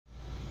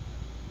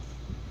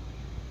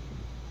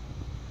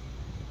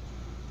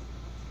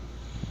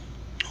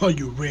Are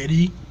you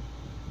ready?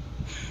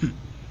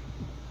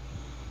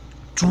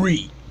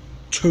 3,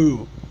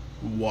 2,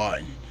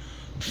 1,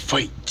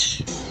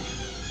 fight!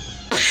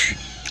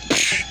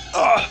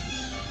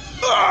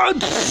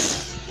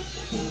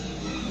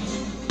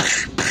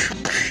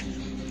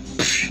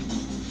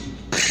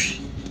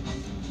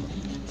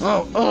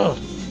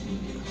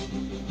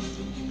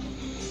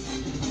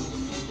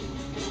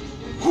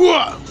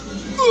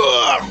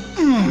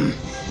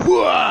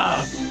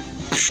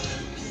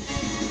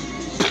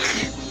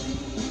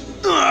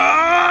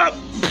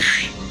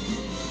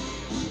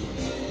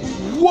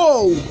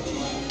 Whoa!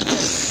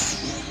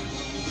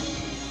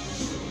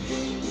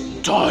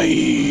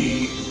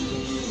 Die!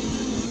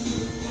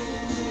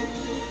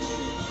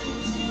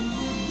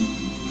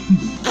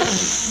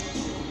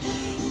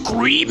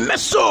 Green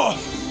missile!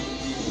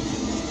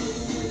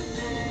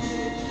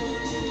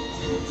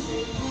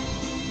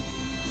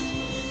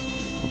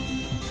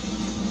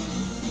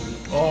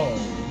 Oh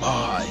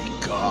my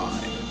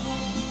god.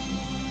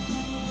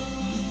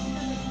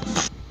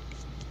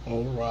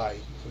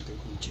 Alright, we can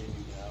continue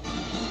now.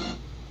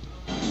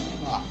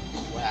 Ah,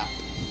 crap.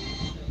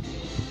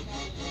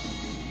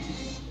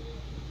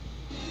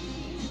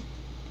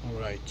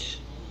 Alright.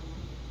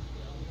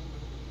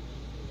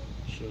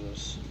 Show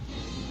us.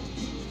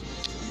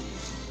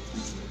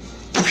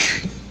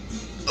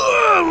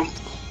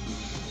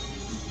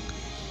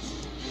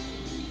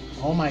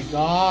 Oh my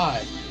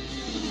god.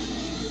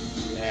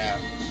 Yeah,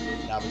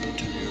 now we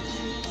continue.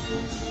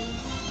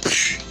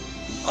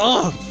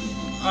 Oh!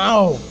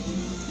 Ow!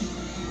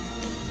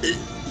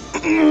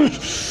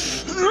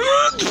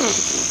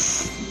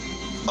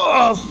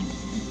 Oh!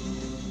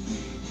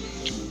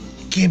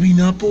 Giving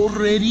up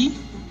already?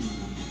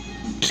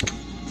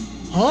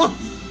 Huh?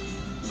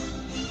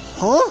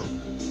 Huh?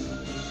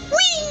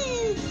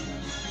 Whee!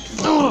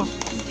 Oh!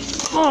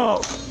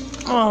 Oh!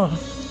 Oh!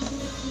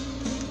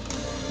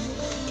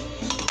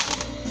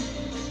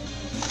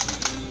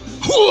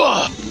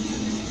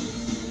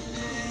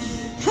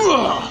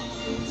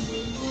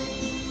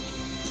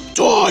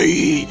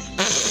 Die!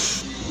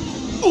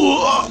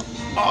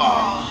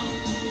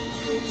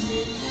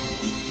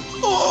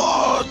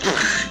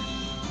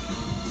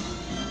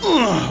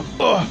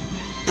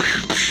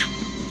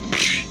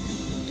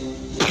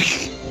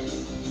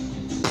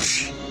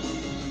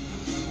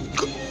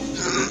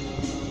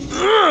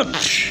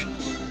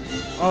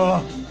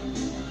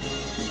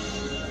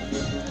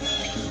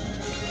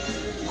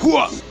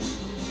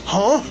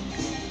 Huh?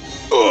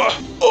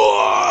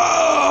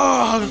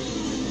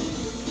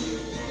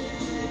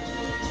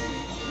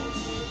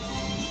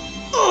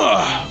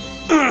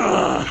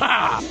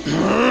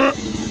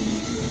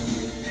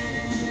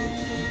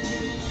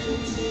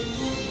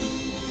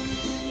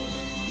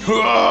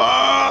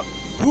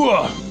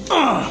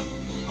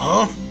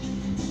 Huh?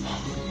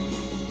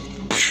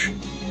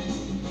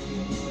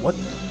 What?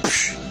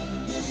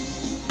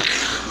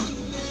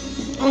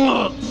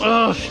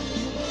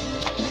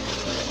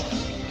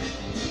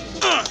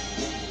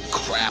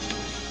 Crap.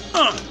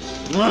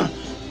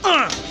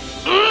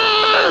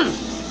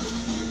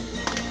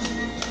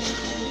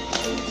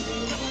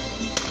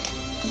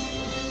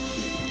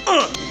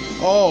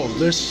 Oh,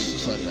 this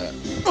is like that.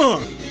 Huh?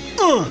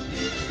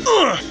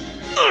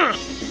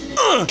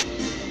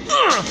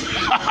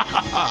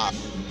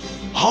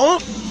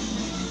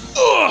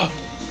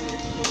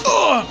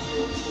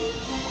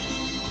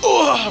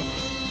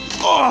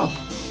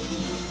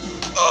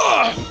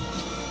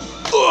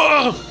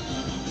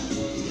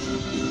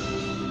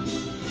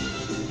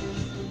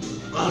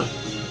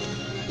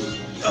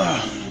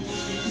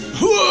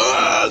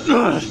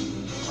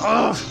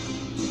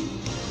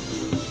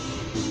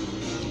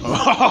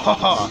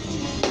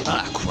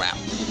 Ah, crap.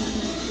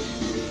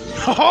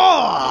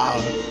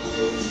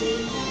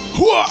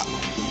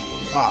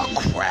 Ah,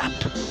 crap.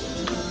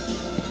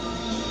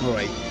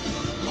 Alright.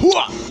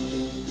 Huh?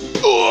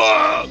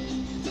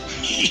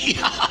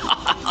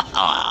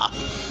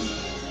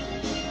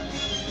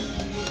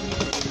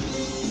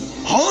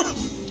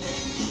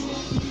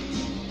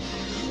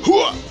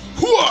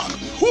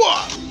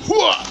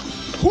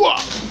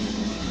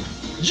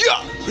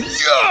 Yeah!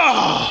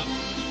 Yeah!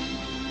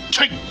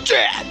 Take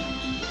that!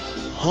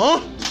 Huh?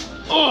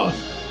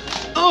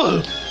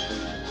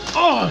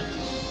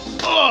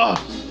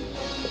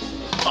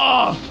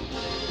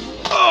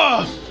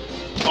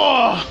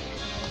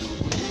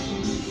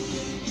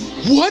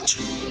 What?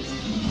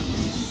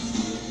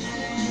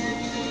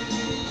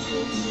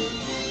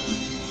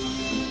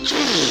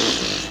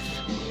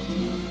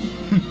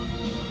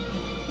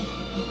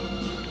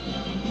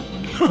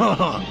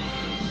 Huh?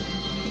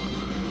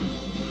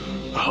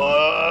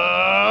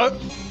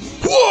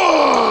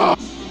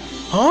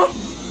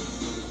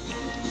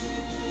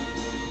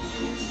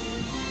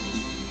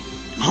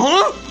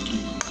 Huh?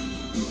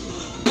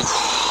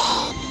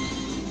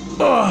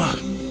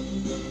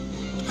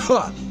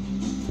 Huh?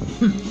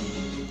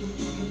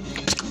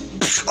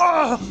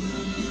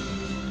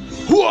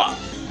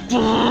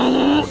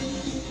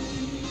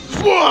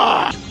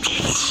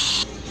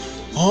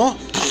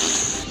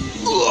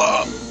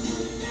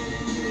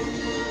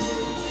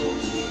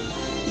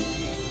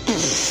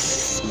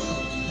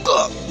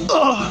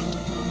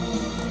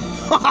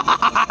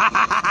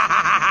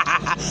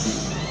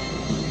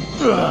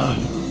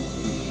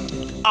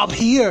 Up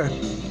here.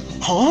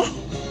 Huh?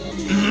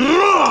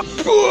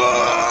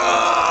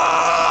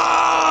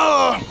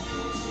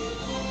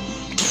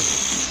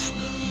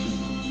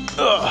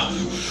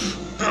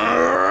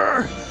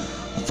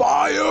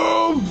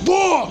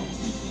 Fireball!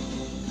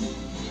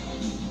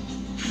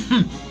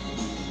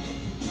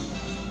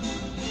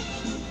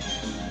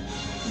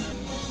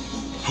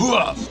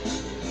 Huh?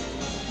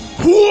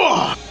 No!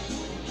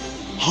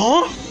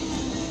 Huh?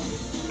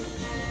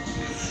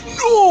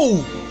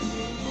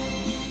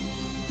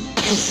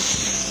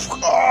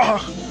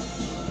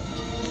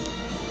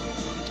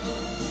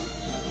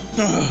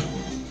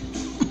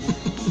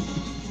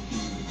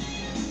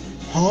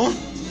 Huh?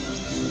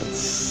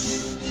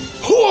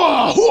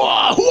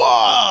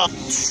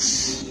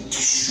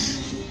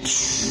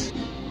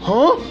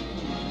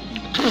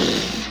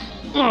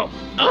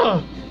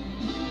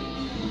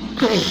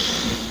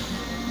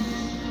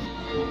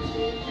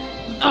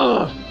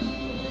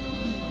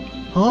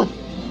 Huh?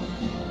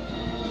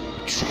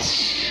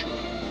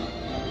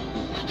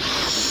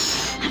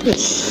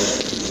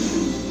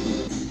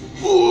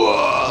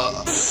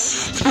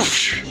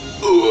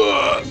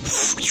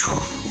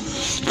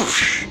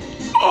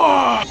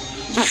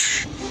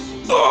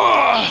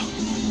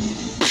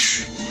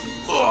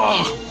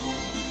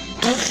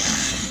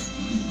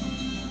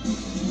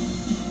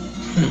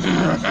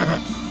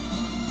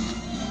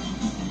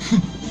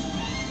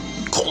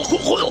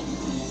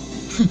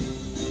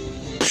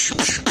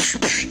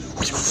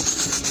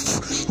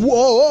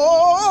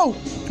 Whoa!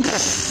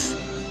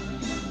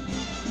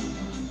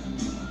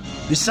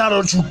 It's not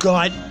what you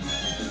got.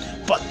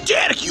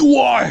 Pathetic you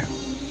are!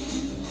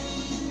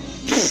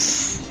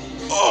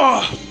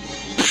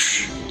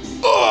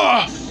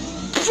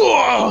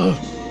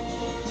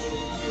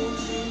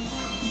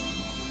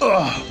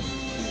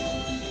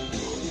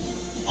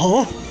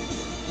 Huh?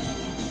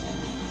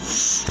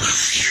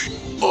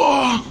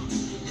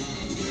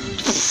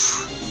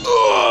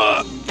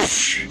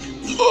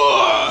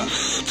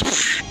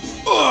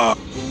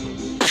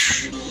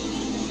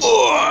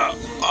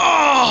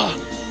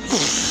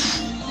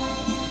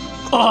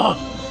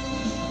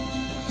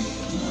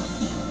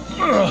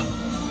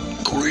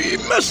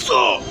 Green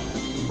missile!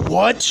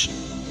 What?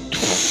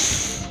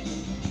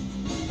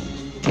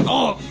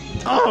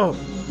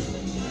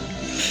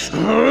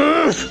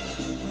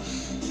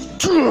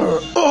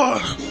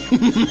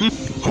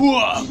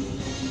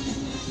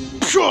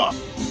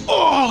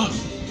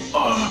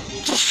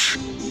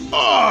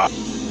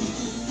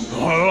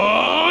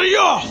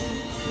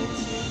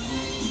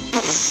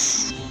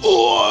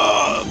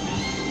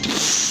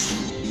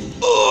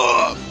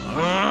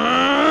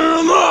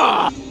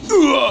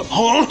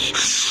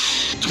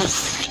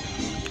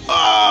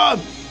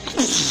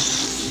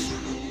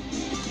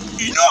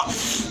 Enough!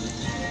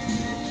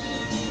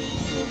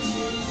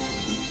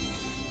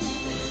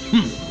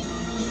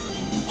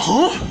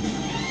 Huh?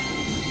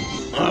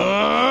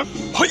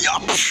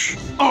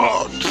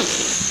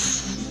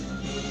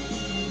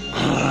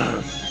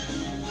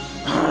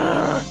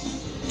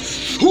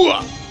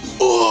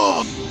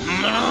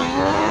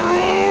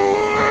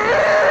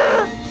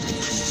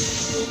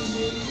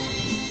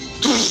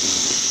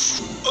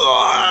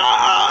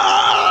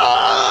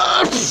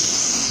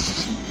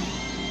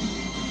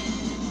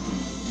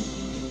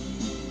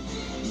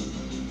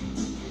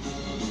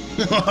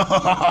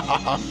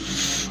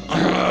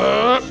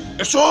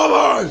 It's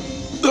over!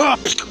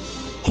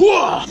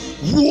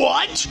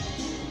 What?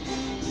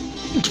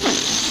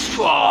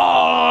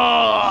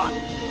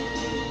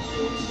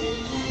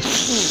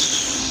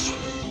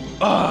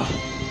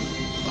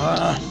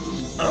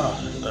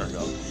 There we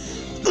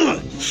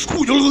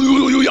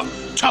go.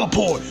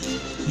 Teleport.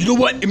 You know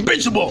what?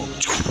 Invincible.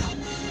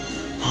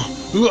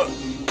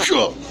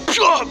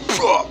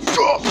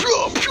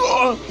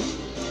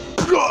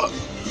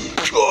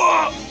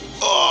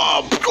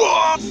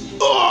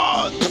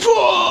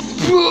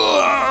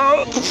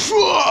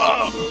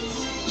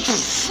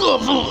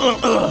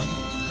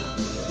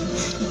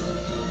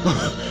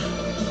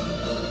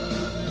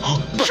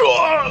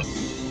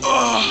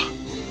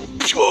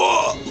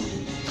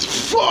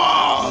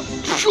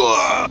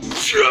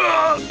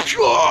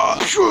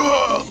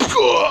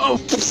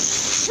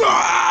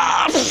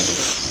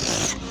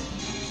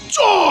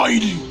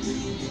 Died!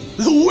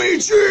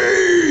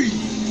 Luigi!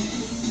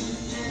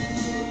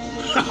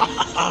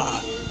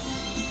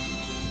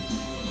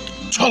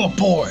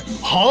 Teleport,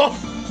 huh?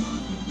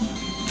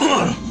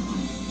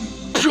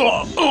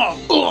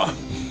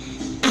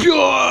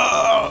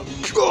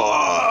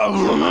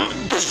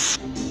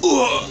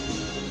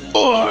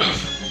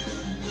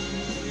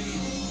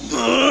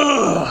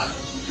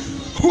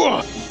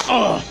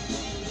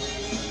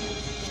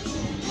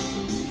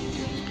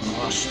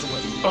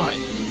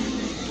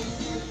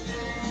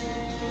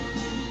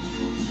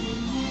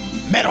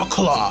 Metal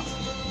Claw.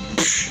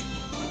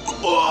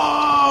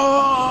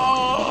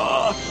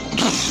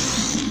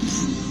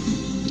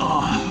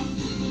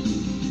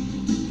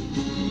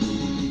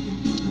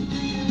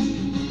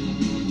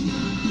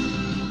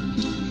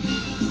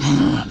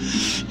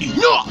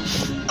 Enough!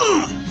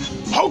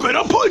 How can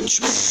I punch?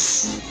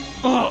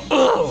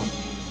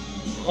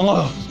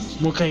 Oh,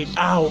 okay.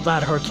 Ow,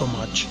 that hurt so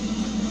much.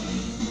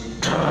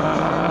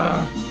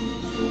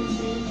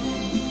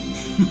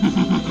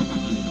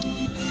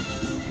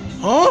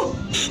 Huh?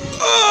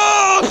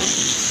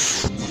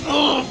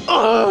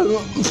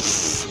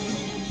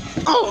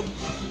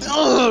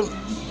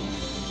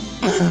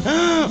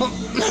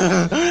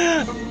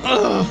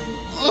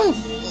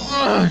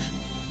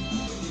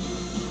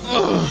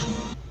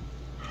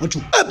 Don't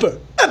you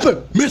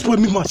ever mess with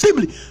me, my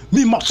sibling,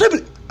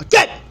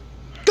 again.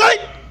 Got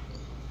it?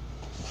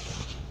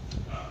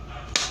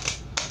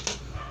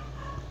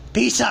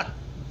 Piece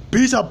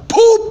of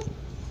poop.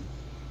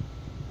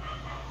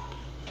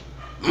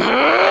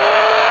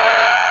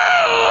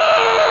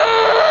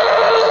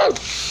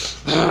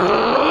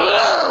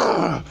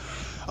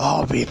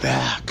 I'll be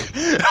back.